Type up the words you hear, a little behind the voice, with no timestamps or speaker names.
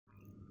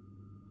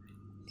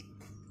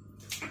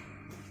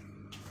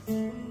How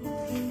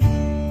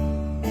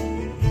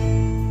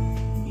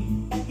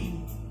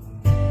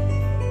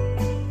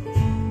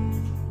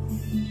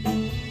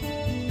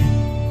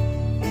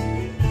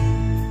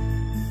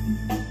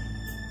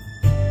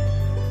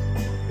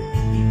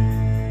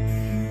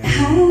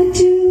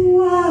do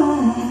I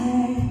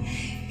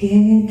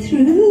get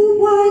through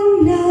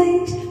one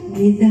night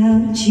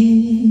without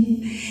you?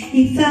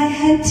 If I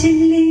had to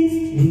live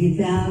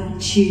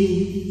without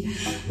you,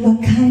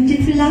 what kind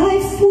of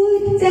life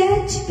would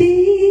that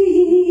be?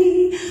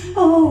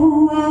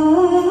 Oh,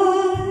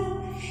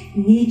 I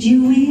need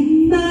you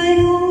in my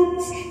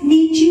arms,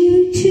 need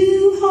you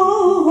to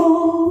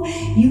hold.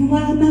 You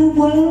are my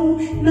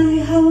world, my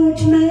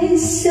heart, my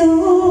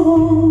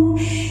soul.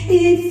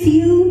 If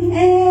you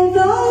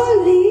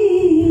ever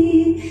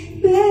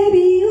leave,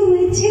 baby, you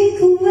will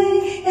take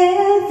away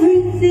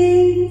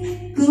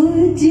everything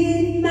good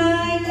in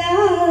my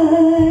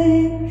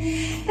life.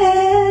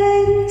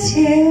 And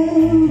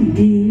tell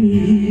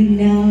me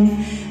now,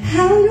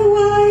 how do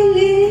I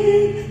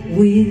live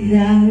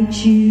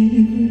without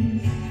you?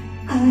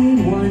 I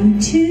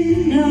want to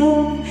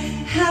know,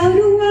 how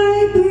do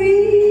I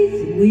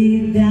breathe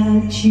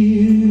without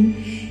you?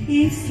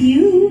 If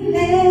you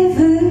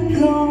ever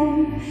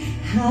go,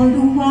 how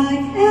do I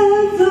ever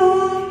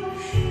survive?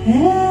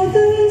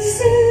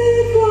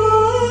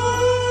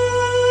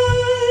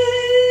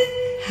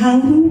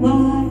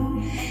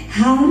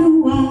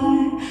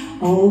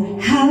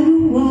 How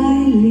do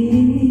I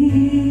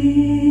live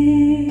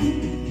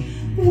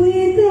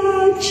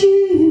without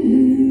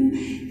you?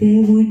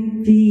 There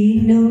would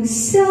be no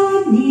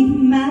sun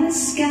in my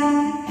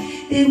sky,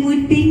 there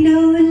would be no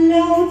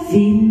love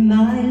in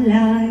my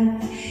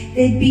life,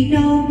 there'd be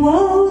no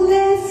world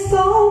left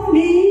for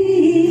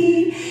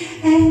me.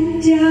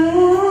 And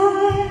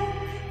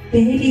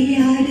baby,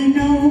 I don't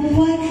know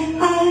what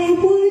I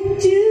would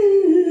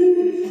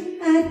do.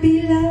 I'd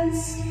be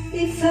lost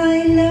if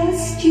I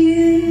lost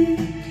you.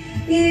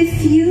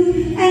 If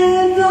you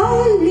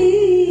ever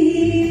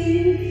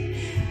leave,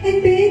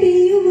 and baby,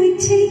 you would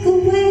take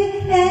away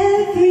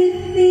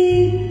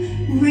everything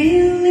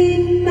real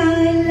in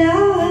my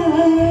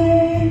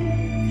life.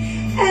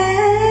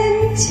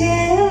 And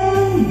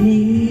tell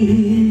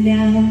me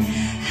now,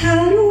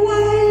 how do I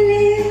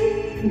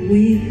live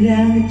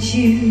without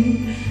you?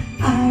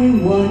 I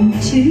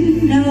want to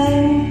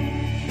know,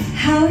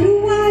 how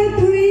do I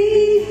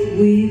breathe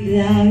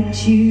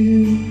without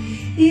you?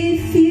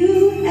 If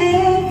you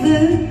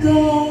ever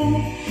go,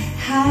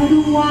 how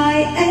do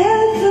I ever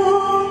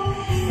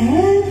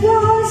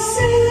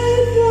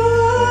survive?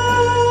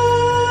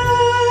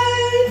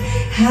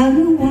 How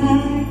do I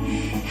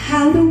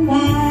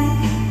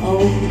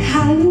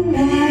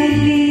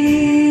live?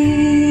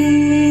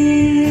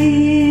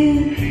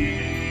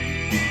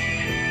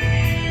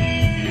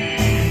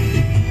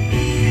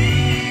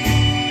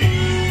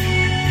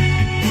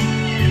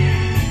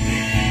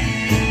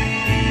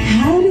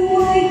 How do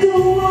I go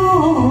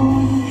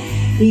on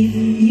if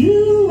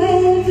you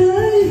ever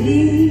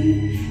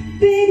leave?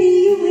 Baby,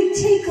 you would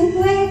take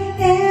away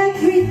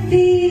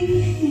everything,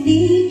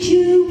 need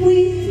you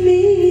with me.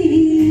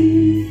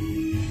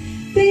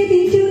 Baby,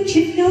 don't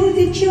you know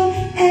that you're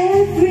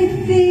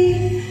everything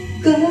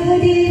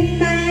good in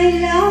my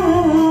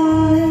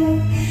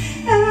life?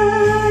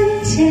 And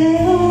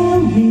tell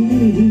me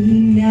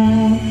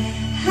now,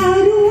 how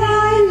do I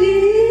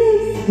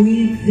live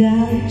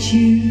without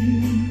you?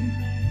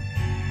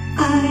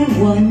 I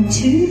want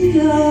to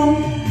know,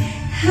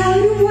 how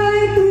do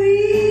I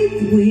breathe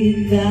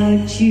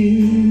without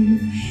you?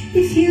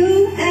 If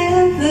you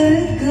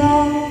ever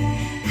go,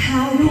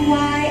 how do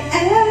I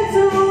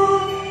ever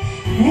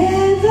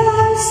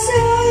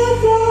survive?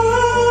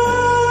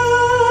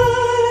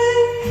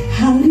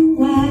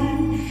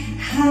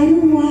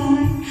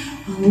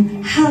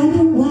 How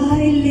do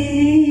I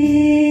live?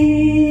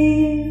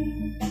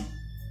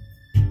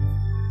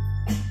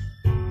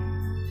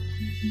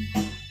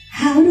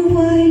 How do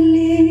I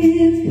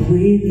live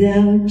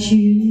without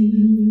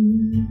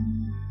you?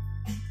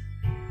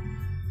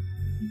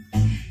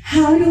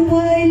 How do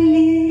I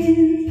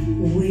live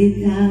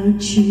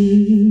without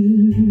you?